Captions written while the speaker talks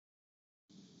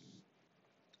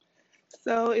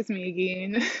So it's me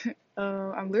again.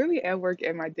 I'm literally at work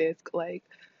at my desk, like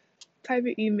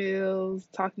typing emails,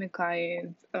 talking to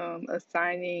clients,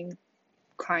 assigning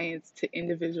clients to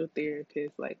individual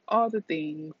therapists, like all the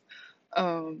things.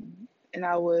 And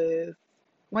I was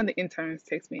one of the interns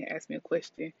texted me and asked me a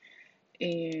question,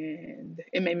 and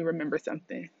it made me remember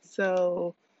something.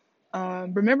 So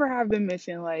remember how I've been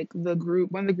mentioning like one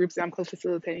of the groups that I'm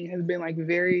co-facilitating has been like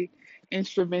very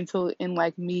instrumental in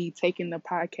like me taking the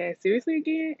podcast seriously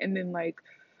again, and then like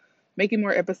making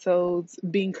more episodes,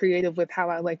 being creative with how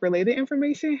I like relay the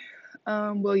information.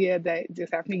 Well, yeah, that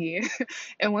just happened again.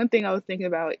 And one thing I was thinking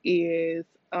about is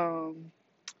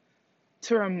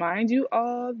to remind you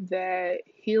all that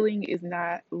healing is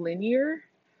not linear.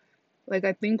 Like,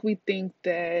 I think we think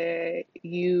that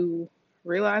you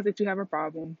realize that you have a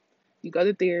problem, you go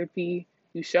to therapy,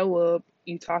 you show up,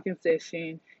 you talk in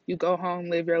session, you go home,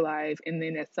 live your life, and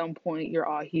then at some point you're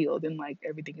all healed and like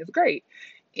everything is great.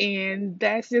 And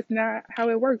that's just not how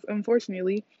it works,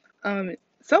 unfortunately.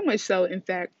 So much so, in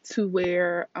fact, to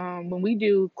where when we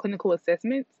do clinical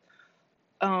assessments,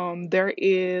 there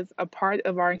is a part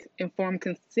of our informed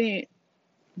consent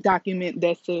document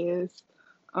that says,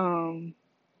 um,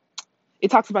 it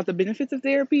talks about the benefits of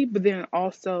therapy, but then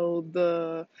also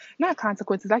the not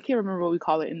consequences. I can't remember what we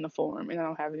call it in the form, and I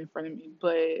don't have it in front of me.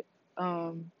 But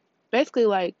basically,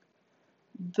 like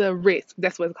the risk.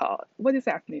 That's what it's called. What is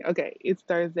happening? Okay, it's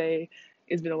Thursday.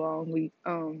 It's been a long week.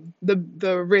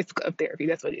 The risk of therapy.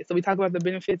 That's what it is. So we talk about the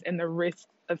benefits and the risk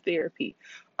of therapy.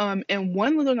 And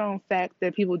one little known fact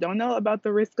that people don't know about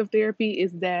the risk of therapy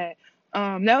is that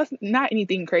now it's not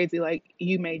anything crazy like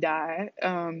you may die.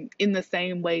 In the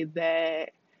same way that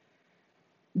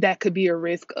that could be a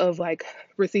risk of like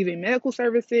receiving medical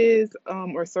services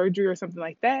or surgery or something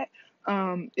like that.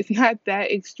 It's not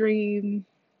that extreme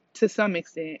to some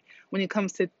extent when it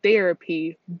comes to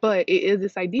therapy, but it is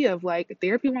this idea of like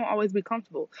therapy won't always be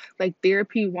comfortable. Like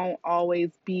therapy won't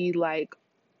always be like,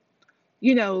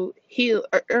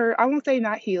 or I won't say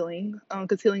not healing,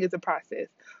 because healing is a process.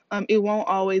 It won't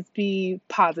always be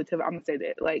positive. I'm gonna say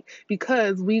that, like,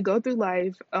 because we go through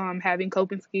life, having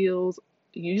coping skills,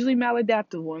 usually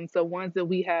maladaptive ones, so ones that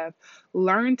we have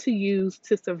learned to use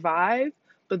to survive,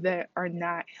 but that are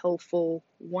not helpful,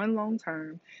 one, long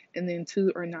term, and then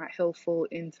two, are not helpful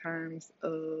in terms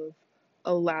of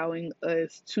allowing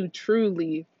us to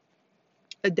truly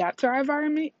adapt to our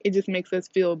environment. It just makes us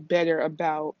feel better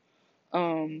about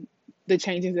um, the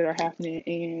changes that are happening,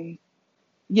 and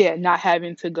yeah, not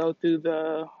having to go through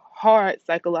the hard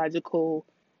psychological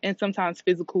and sometimes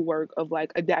physical work of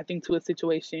like adapting to a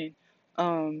situation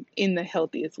in the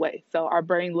healthiest way. So our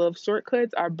brain loves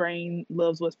shortcuts. Our brain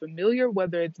loves what's familiar,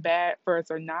 whether it's bad for us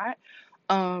or not.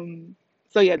 Um,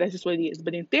 so yeah, that's just what it is.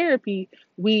 But in therapy,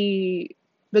 we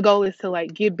the goal is to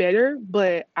like get better,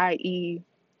 but i.e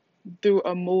through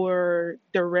a more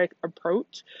direct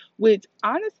approach, which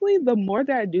honestly, the more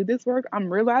that I do this work,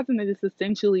 I'm realizing that it's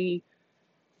essentially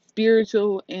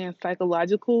spiritual and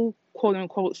psychological, quote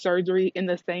unquote, surgery in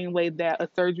the same way that a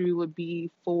surgery would be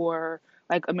for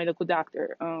like a medical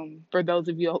doctor. For those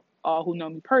of you all who know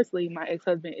me personally, my ex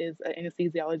husband is an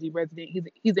anesthesiology resident.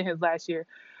 He's in his last year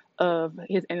of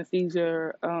his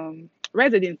anesthesia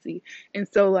residency, and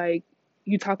so like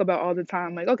you talk about all the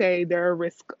time, like okay, there are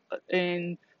risks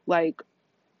and like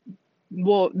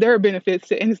there are benefits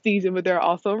to anesthesia, but there are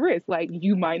also risks. Like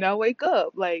you might not wake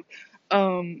up. Like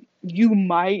you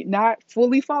might not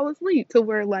fully fall asleep to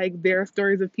where like there are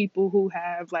stories of people who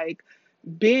have like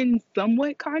been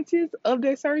somewhat conscious of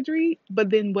their surgery,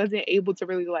 but then wasn't able to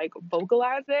really like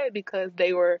vocalize that because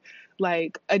they were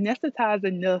like anesthetized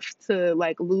enough to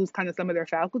like lose kind of some of their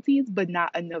faculties, but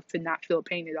not enough to not feel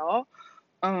pain at all.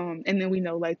 And then we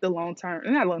know like the long term,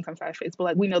 not long term side effects, but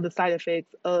like we know the side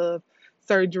effects of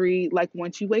surgery, like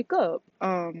once you wake up.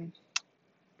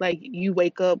 Like you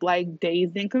wake up like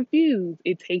dazed and confused.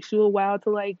 It takes you a while to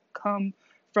like come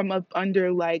from up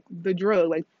under like the drug.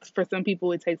 Like for some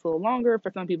people it takes a little longer,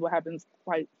 for some people it happens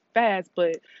quite fast,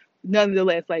 but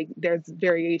nonetheless, like there's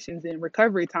variations in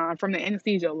recovery time from the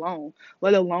anesthesia alone,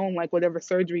 let alone like whatever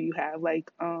surgery you have.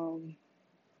 Like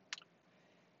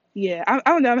yeah, I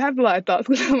don't know. I'm having a lot of thoughts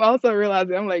because I'm also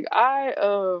realizing I'm like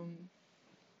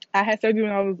I had surgery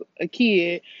when I was a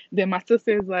kid. Then my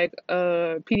sister is like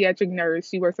a pediatric nurse.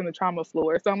 She works on the trauma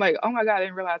floor. So I'm like, oh my God, I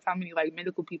didn't realize how many like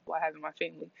medical people I have in my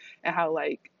family and how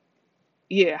like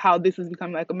yeah, how this has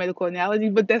become like a medical analogy.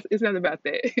 But that's it's not about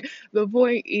that. The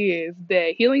point is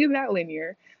that healing is not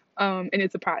linear, and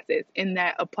it's a process, and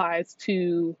that applies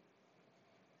to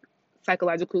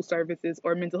psychological services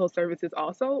or mental health services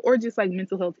also, or just like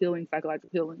mental health healing, psychological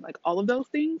healing, like all of those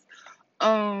things.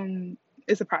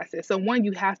 it's a process. So one,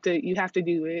 you have to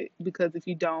do it, because if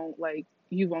you don't, like,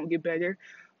 you won't get better.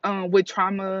 With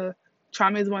trauma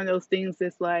is one of those things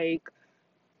that's like,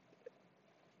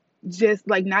 just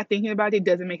like, not thinking about it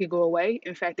doesn't make it go away.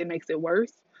 In fact, it makes it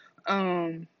worse.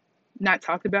 Um, Not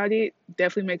talk about it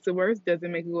definitely makes it worse.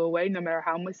 Doesn't make it go away, no matter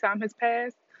how much time has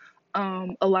passed.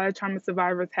 A lot of trauma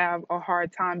survivors have a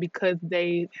hard time, because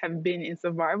they have been in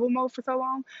survival mode for so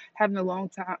long, having a long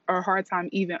time or a hard time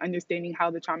even understanding how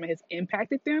the trauma has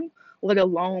impacted them, let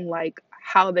alone like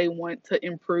how they want to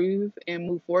improve and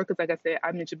move forward. Because, like I said,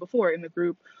 I mentioned before in the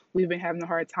group, we've been having a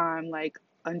hard time like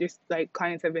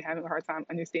clients have been having a hard time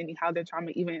understanding how their trauma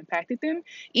even impacted them.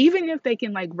 Even if they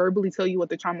can like verbally tell you what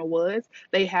the trauma was,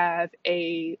 they have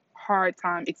a hard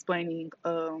time explaining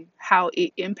how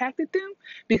it impacted them,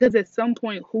 because at some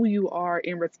point who you are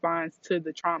in response to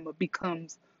the trauma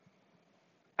becomes,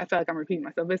 I feel like I'm repeating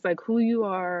myself, it's like who you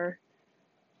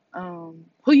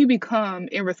become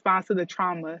in response to the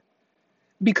trauma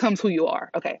becomes who you are.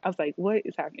 Okay, I was like, what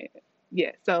is happening?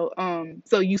 Yeah, so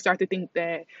you start to think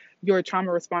that your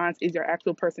trauma response is your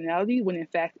actual personality, when in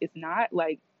fact it's not.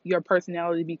 Like, your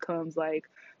personality becomes like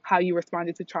how you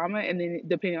responded to trauma, and then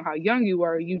depending on how young you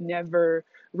were, you never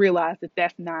realize that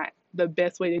that's not the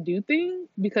best way to do things,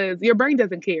 because your brain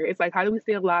doesn't care. It's like, how do we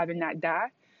stay alive and not die?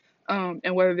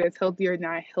 And whether that's healthy or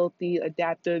not healthy,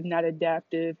 adaptive, not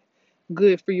adaptive,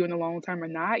 good for you in the long term or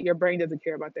not, your brain doesn't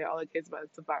care about that. All it cares about is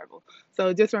survival.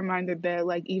 So just a reminder that,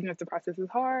 like, even if the process is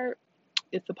hard,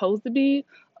 it's supposed to be.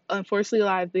 Unfortunately, a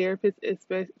lot of therapists,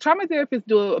 especially trauma therapists,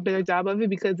 do a better job of it,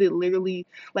 because it literally,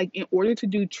 like, in order to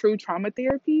do true trauma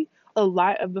therapy, a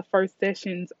lot of the first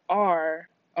sessions are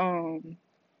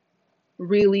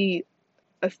really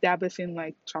establishing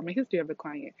like trauma history of the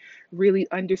client, really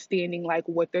understanding like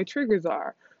what their triggers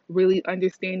are, really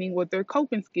understanding what their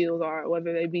coping skills are,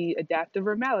 whether they be adaptive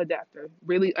or maladaptive,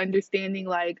 really understanding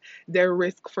like their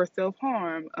risk for self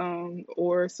harm,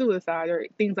 or suicide or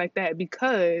things like that,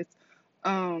 because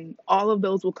all of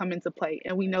those will come into play.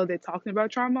 And we know that talking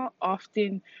about trauma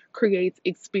often creates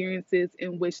experiences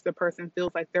in which the person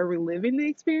feels like they're reliving the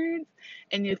experience.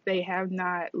 And if they have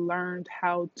not learned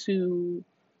how to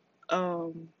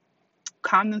um,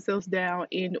 calm themselves down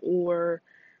and or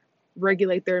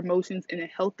regulate their emotions in a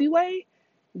healthy way,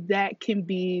 that can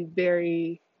be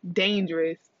very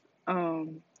dangerous,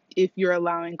 if you're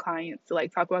allowing clients to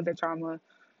like talk about their trauma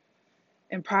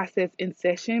and process in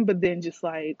session, but then just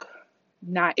like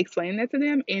not explaining that to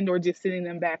them, and or just sending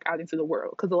them back out into the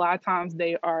world, because a lot of times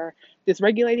they are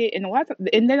dysregulated, and a lot of,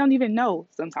 and they don't even know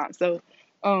sometimes. So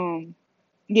um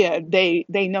yeah, they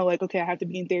know like, okay, I have to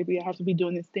be in therapy, I have to be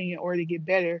doing this thing in order to get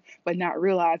better, but not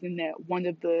realizing that one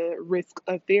of the risks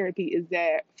of therapy is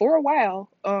that for a while,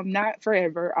 not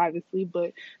forever, obviously,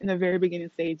 but in the very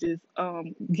beginning stages,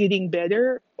 getting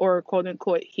better or quote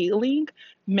unquote healing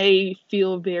may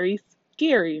feel very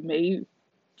scary, may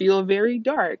feel very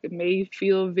dark, it may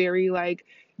feel very like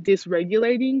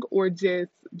dysregulating, or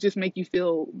just make you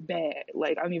feel bad.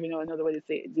 Like, I don't even know another way to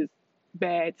say it. Just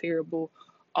bad, terrible,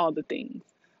 all the things.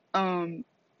 Um,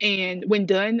 and when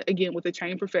done again with a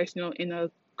trained professional in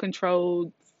a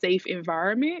controlled, safe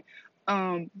environment,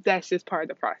 that's just part of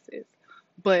the process.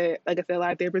 But like I said, a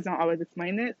lot of therapists don't always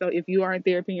explain that. So if you are in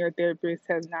therapy and your therapist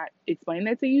has not explained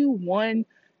that to you, one,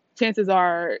 chances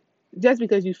are, just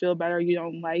because you feel better, you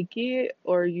don't like it,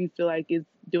 or you feel like it's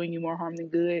doing you more harm than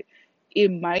good, it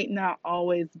might not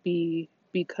always be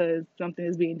because something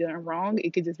is being done wrong.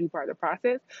 It could just be part of the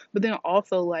process. But then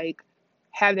also, like,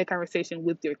 have that conversation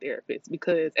with your therapist,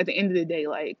 because at the end of the day,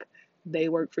 like, they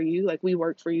work for you, like we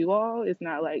work for you all. It's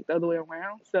not like the other way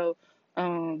around. So,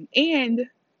 and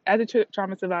as a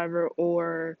trauma survivor,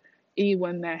 or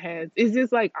anyone that has, it's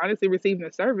just like honestly receiving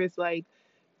a service, like,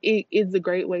 it is a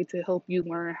great way to help you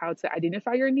learn how to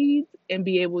identify your needs and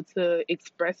be able to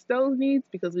express those needs,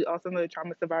 because we also know that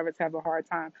trauma survivors have a hard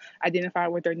time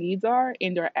identifying what their needs are,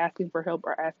 and they're asking for help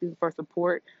or asking for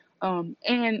support.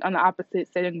 And on the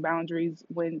opposite, setting boundaries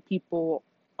when people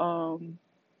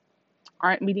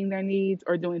aren't meeting their needs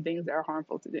or doing things that are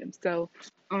harmful to them. So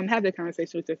have that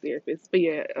conversation with your therapist. But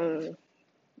yeah,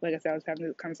 like I said, I was having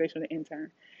a conversation with an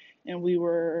intern, and we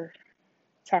were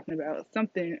talking about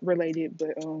something related, but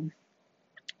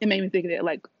it made me think that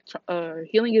like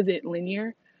healing isn't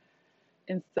linear,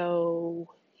 and so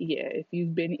yeah, if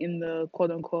you've been in the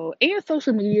quote unquote and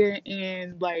social media,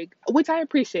 and like, which I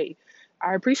appreciate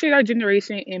our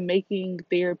generation in making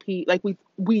therapy like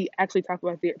we actually talk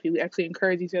about therapy, we actually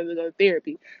encourage each other to go to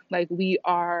therapy, like we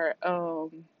are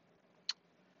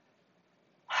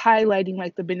highlighting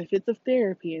like the benefits of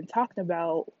therapy and talking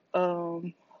about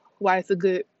why it's a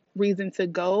good reason to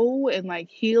go, and like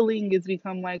healing has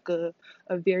become like a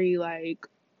very like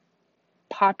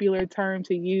popular term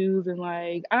to use, and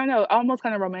like I don't know, almost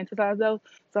kind of romanticized though.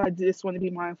 So I just want to be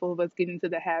mindful of us getting into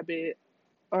the habit,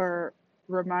 or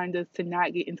remind us to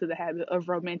not get into the habit of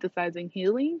romanticizing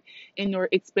healing and or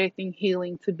expecting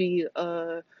healing to be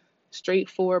a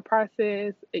straightforward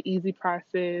process, an easy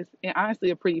process, and honestly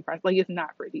a pretty process. Like it's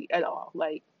not pretty at all,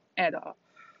 like at all.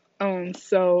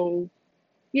 So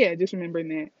yeah, just remembering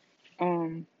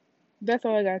that. That's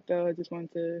all I got though. I just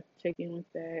wanted to check in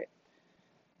with that.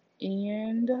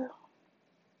 And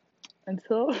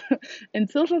until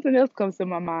until something else comes to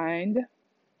my mind,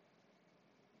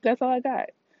 that's all I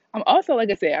got. I'm also, like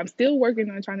I said, I'm still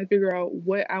working on trying to figure out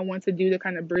what I want to do to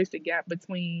kind of bridge the gap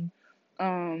between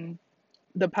um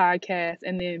the podcast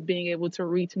and then being able to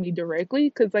reach me directly.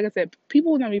 Because, like I said,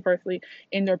 people who know me personally,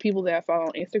 and there are people that I follow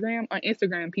on Instagram. On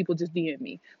Instagram, people just DM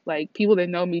me. Like people that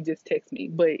know me just text me.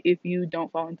 But if you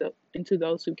don't fall into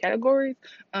those two categories,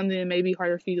 then it may be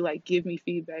harder for you to like give me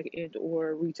feedback and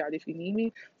or reach out if you need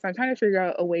me. So I'm trying to figure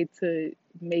out a way to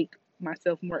make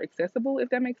myself more accessible, if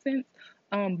that makes sense.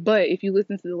 But if you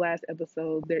listen to the last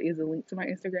episode, there is a link to my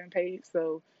Instagram page,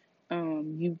 so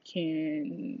you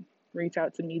can reach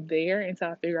out to me there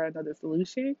until I figure out another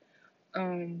solution.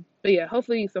 But yeah,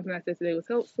 hopefully something I said today was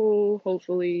helpful.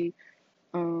 Hopefully,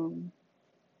 um,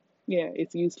 yeah,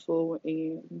 it's useful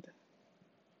and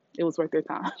it was worth their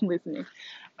time listening.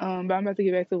 But I'm about to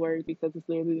get back to work because it's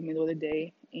literally the middle of the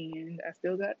day and I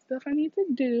still got stuff I need to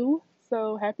do.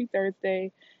 So happy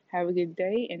Thursday. Have a good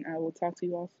day and I will talk to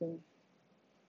you all soon.